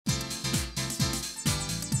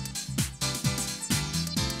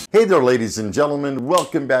Hey there, ladies and gentlemen.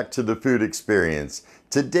 Welcome back to the Food Experience.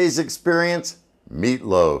 Today's experience, Meat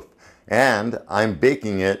Loaf. And I'm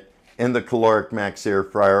baking it in the Kalorik Maxx air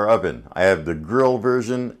fryer oven. I have the grill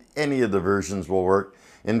version. Any of the versions will work.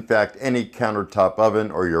 In fact, any countertop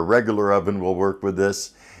oven or your regular oven will work with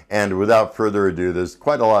this. And without further ado, there's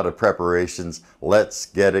quite a lot of preparations. Let's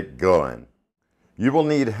get it going. You will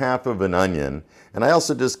need half of an onion. And I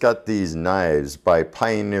also just got these knives by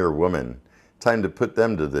Pioneer Woman. Time to put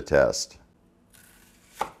them to the test.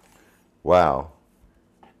 Wow.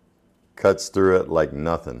 Cuts through it like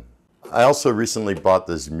nothing. I also recently bought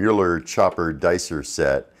this Mueller chopper dicer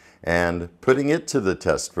set and putting it to the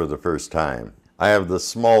test for the first time. I have the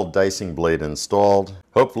small dicing blade installed.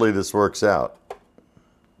 Hopefully this works out.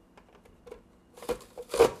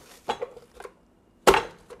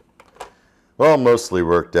 Well, mostly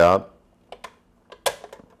worked out.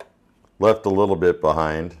 Left a little bit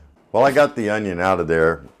behind. Well, I got the onion out of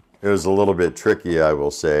there. It was a little bit tricky, I will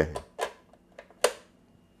say.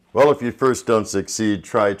 Well, if you first don't succeed,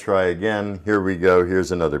 try again. Here we go.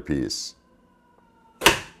 Here's another piece.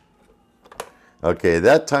 Okay,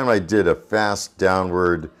 that time I did a fast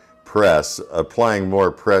downward press, applying more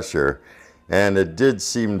pressure, and it did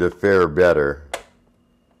seem to fare better.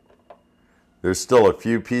 There's still a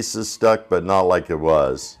few pieces stuck, but not like it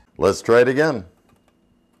was. Let's try it again.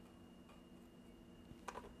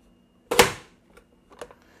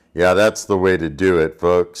 Yeah, that's the way to do it,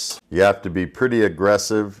 folks. You have to be pretty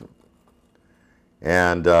aggressive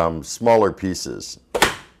and smaller pieces.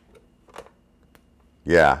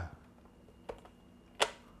 Yeah.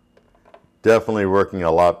 Definitely working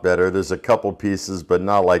a lot better. There's a couple pieces, but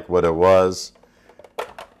not like what it was.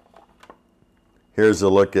 Here's a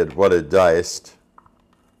look at what it diced.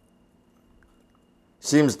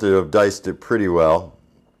 Seems to have diced it pretty well.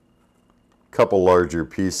 Couple larger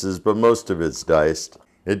pieces, but most of it's diced.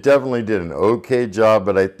 It definitely did an okay job,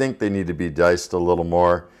 but I think they need to be diced a little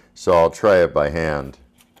more, so I'll try it by hand.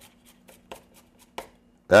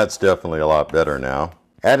 That's definitely a lot better now.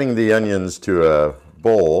 Adding the onions to a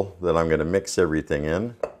bowl that I'm going to mix everything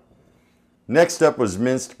in. Next up was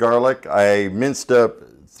minced garlic. I minced up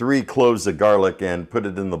 3 cloves of garlic and put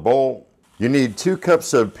it in the bowl. You need 2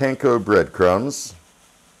 cups of panko breadcrumbs.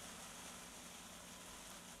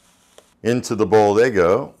 Into the bowl they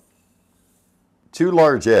go. 2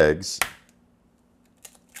 large eggs,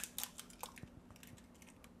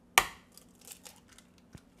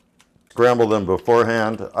 scramble them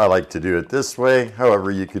beforehand. I like to do it this way,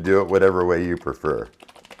 however you could do it whatever way you prefer.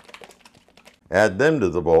 Add them to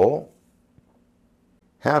the bowl.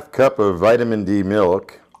 Half cup of vitamin D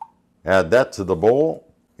milk, add that to the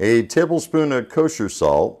bowl. A tablespoon of kosher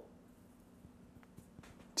salt,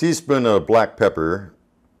 teaspoon of black pepper,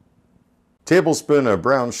 tablespoon of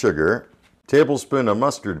brown sugar, tablespoon of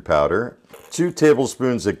mustard powder, 2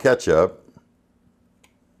 tablespoons of ketchup,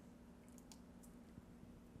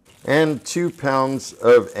 and 2 pounds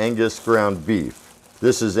of Angus ground beef.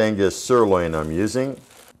 This is Angus sirloin I'm using.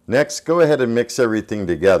 Next, go ahead and mix everything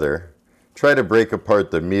together. Try to break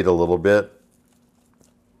apart the meat a little bit,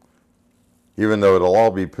 even though it'll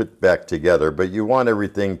all be put back together, but you want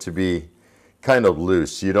everything to be kind of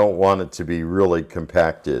loose. You don't want it to be really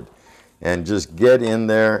compacted. And just get in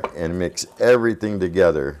there and mix everything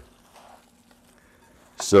together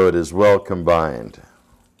so it is well combined.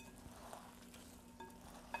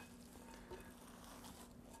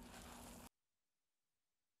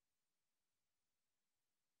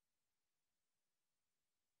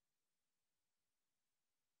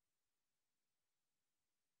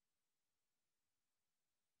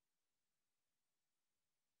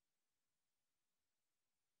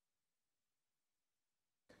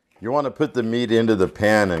 You want to put the meat into the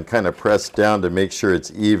pan and kind of press down to make sure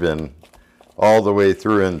it's even all the way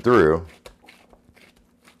through and through.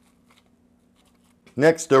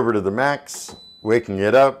 Next, over to the max, waking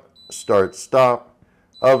it up, start, stop,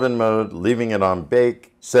 oven mode, leaving it on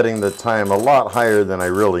bake, setting the time a lot higher than I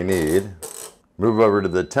really need. Move over to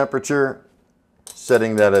the temperature,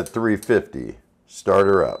 setting that at 350. Start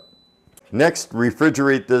her up. Next,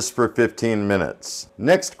 refrigerate this for 15 minutes.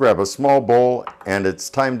 Next, grab a small bowl and it's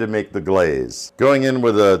time to make the glaze. Going in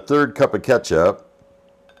with a 1/3 cup of ketchup,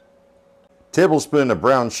 tablespoon of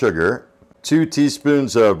brown sugar, 2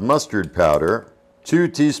 teaspoons of mustard powder, 2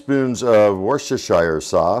 teaspoons of Worcestershire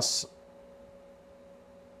sauce,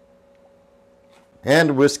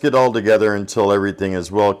 and whisk it all together until everything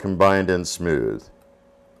is well combined and smooth.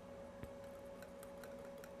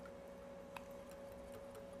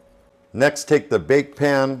 Next, take the bake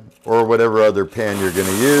pan or whatever other pan you're going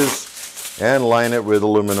to use and line it with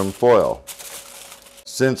aluminum foil.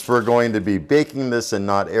 Since we're going to be baking this and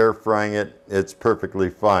not air frying it, it's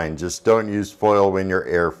perfectly fine. Just don't use foil when you're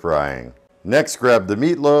air frying. Next, grab the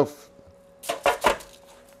meat loaf.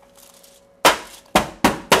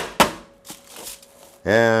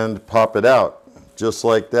 And pop it out. Just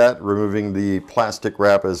like that, removing the plastic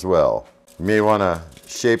wrap as well. You may want to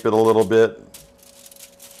shape it a little bit.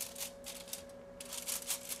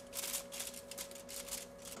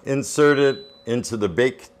 Insert it into the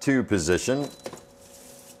bake to position.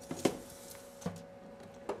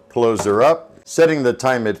 Close her up. Setting the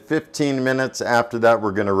time at 15 minutes. After that,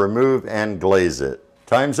 we're going to remove and glaze it.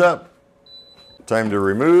 Time's up. Time to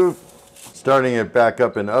remove. Starting it back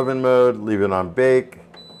up in oven mode. Leave it on bake.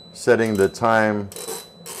 Setting the time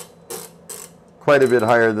quite a bit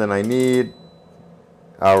higher than I need.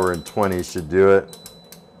 Hour and 20 should do it.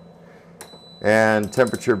 And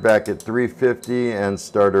temperature back at 350 and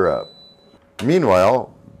start her up.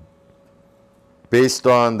 Meanwhile, based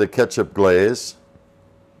on the ketchup glaze,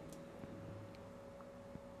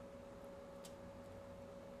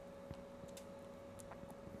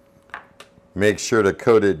 make sure to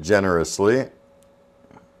coat it generously.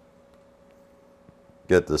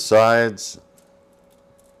 Get the sides.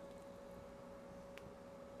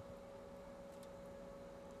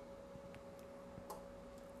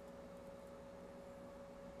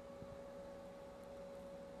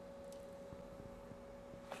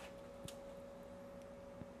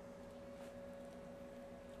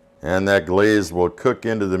 And that glaze will cook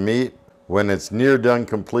into the meat. When it's near done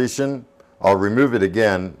completion, I'll remove it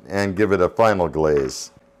again and give it a final glaze.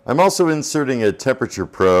 I'm also inserting a temperature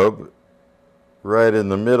probe right in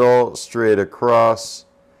the middle, straight across,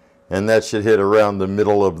 and that should hit around the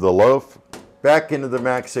middle of the loaf. Back into the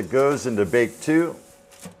Maxx it goes into bake 2.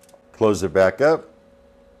 Close it back up.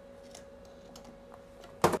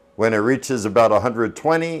 When it reaches about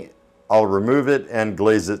 120, I'll remove it and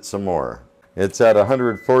glaze it some more. It's at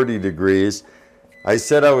 140 degrees. I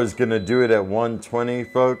said I was going to do it at 120,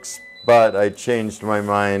 folks, but I changed my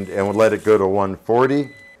mind and would let it go to 140.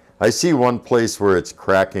 I see one place where it's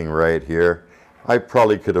cracking right here. I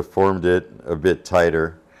probably could have formed it a bit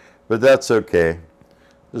tighter, but that's okay.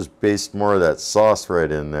 Just baste more of that sauce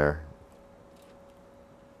right in there.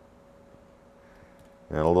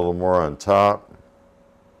 And a little more on top.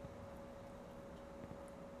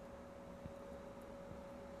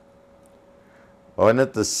 Oh, and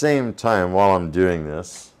at the same time, while I'm doing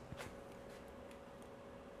this,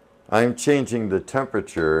 I'm changing the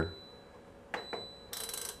temperature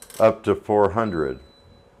up to 400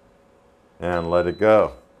 and let it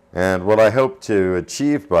go. And what I hope to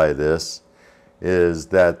achieve by this is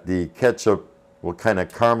that the ketchup will kind of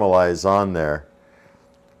caramelize on there,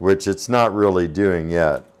 which it's not really doing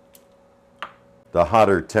yet. The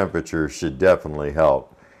hotter temperature should definitely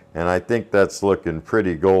help. And I think that's looking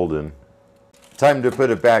pretty golden. Time to put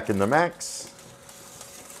it back in the Maxx.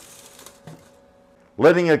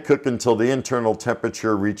 Letting it cook until the internal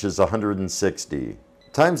temperature reaches 160.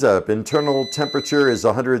 Time's up. Internal temperature is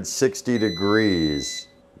 160 degrees.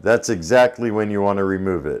 That's exactly when you want to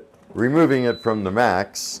remove it. Removing it from the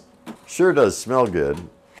Maxx sure does smell good.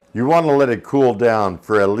 You want to let it cool down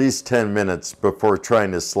for at least 10 minutes before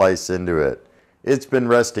trying to slice into it. It's been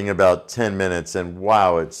resting about 10 minutes and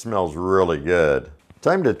wow, it smells really good.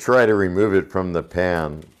 Time to try to remove it from the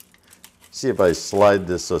pan. See if I slide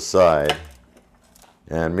this aside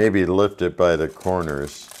and maybe lift it by the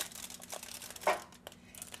corners.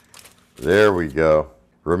 There we go.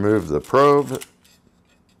 Remove the probe.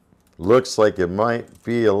 Looks like it might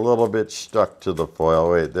be a little bit stuck to the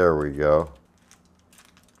foil. Wait, there we go.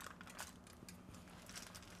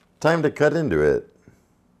 Time to cut into it.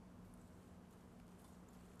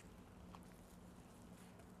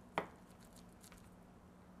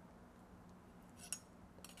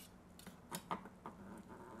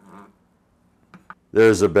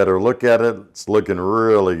 There's a better look at it. It's looking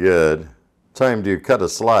really good. Time to cut a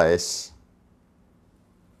slice.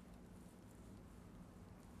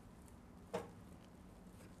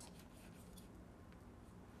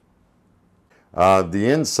 The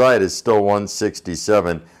inside is still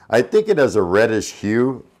 167. I think it has a reddish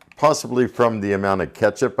hue, possibly from the amount of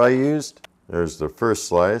ketchup I used. There's the first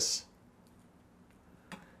slice.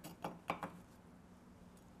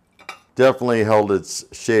 Definitely held its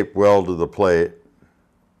shape well to the plate.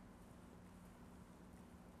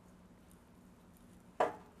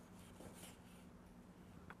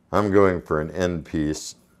 I'm going for an end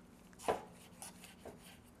piece.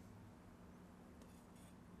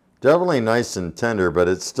 Definitely nice and tender, but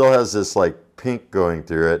it still has this like pink going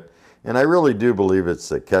through it. And I really do believe it's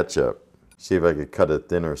the ketchup. See if I could cut a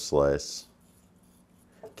thinner slice.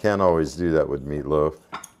 Can't always do that with meatloaf.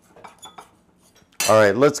 All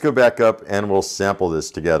right, let's go back up and we'll sample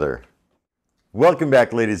this together. Welcome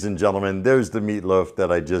back, ladies and gentlemen. There's the meatloaf that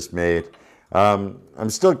I just made. I'm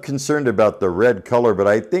still concerned about the red color, but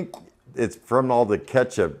I think it's from all the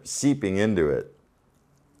ketchup seeping into it.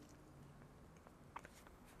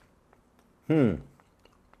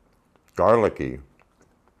 Garlicky.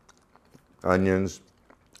 Onions.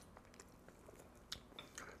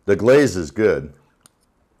 The glaze is good.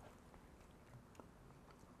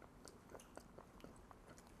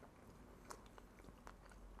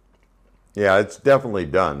 Yeah, it's definitely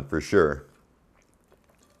done for sure.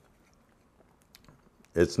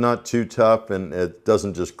 It's not too tough and it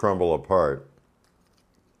doesn't just crumble apart.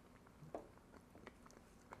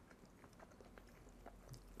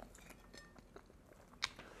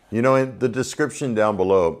 You know, in the description down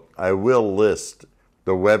below, I will list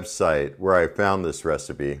the website where I found this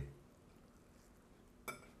recipe.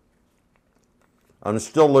 I'm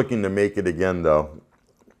still looking to make it again though.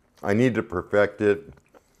 I need to perfect it.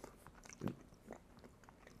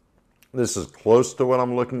 This is close to what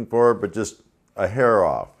I'm looking for, but just a hair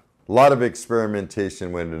off. A lot of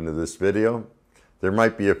experimentation went into this video. There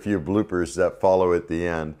might be a few bloopers that follow at the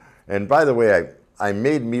end. And by the way, I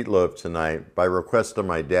made meatloaf tonight by request of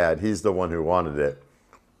my dad. He's the one who wanted it.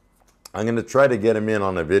 I'm going to try to get him in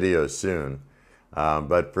on a video soon.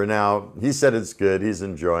 But for now, he said it's good. He's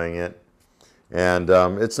enjoying it. And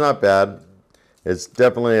it's not bad. It's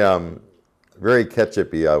definitely very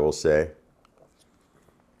ketchup-y, I will say.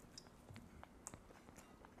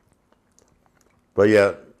 But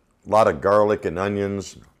yeah, a lot of garlic and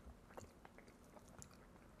onions.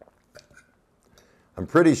 I'm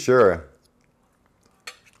pretty sure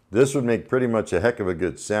this would make pretty much a heck of a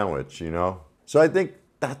good sandwich, you know? So I think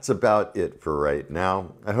that's about it for right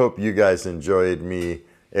now. I hope you guys enjoyed me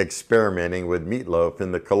experimenting with meatloaf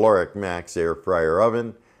in the Kalorik Maxx air fryer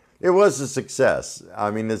oven. It was a success.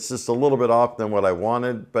 I mean, it's just a little bit off than what I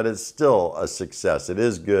wanted, but it's still a success. It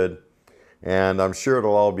is good, and I'm sure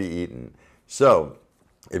it'll all be eaten. So,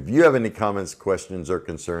 if you have any comments, questions, or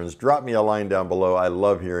concerns, drop me a line down below. I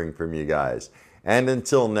love hearing from you guys. And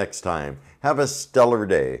until next time, have a stellar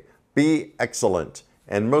day. Be excellent.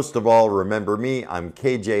 And most of all, remember me, I'm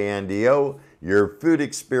KJ Andy O, your food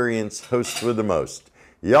experience host with the most.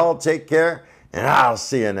 Y'all take care, and I'll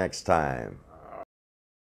see you next time.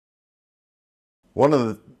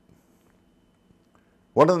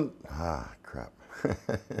 Crap.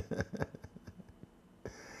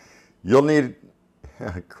 You'll need,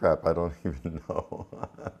 crap, I don't even know.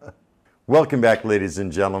 Welcome back, ladies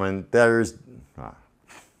and gentlemen. I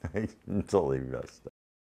totally messed up.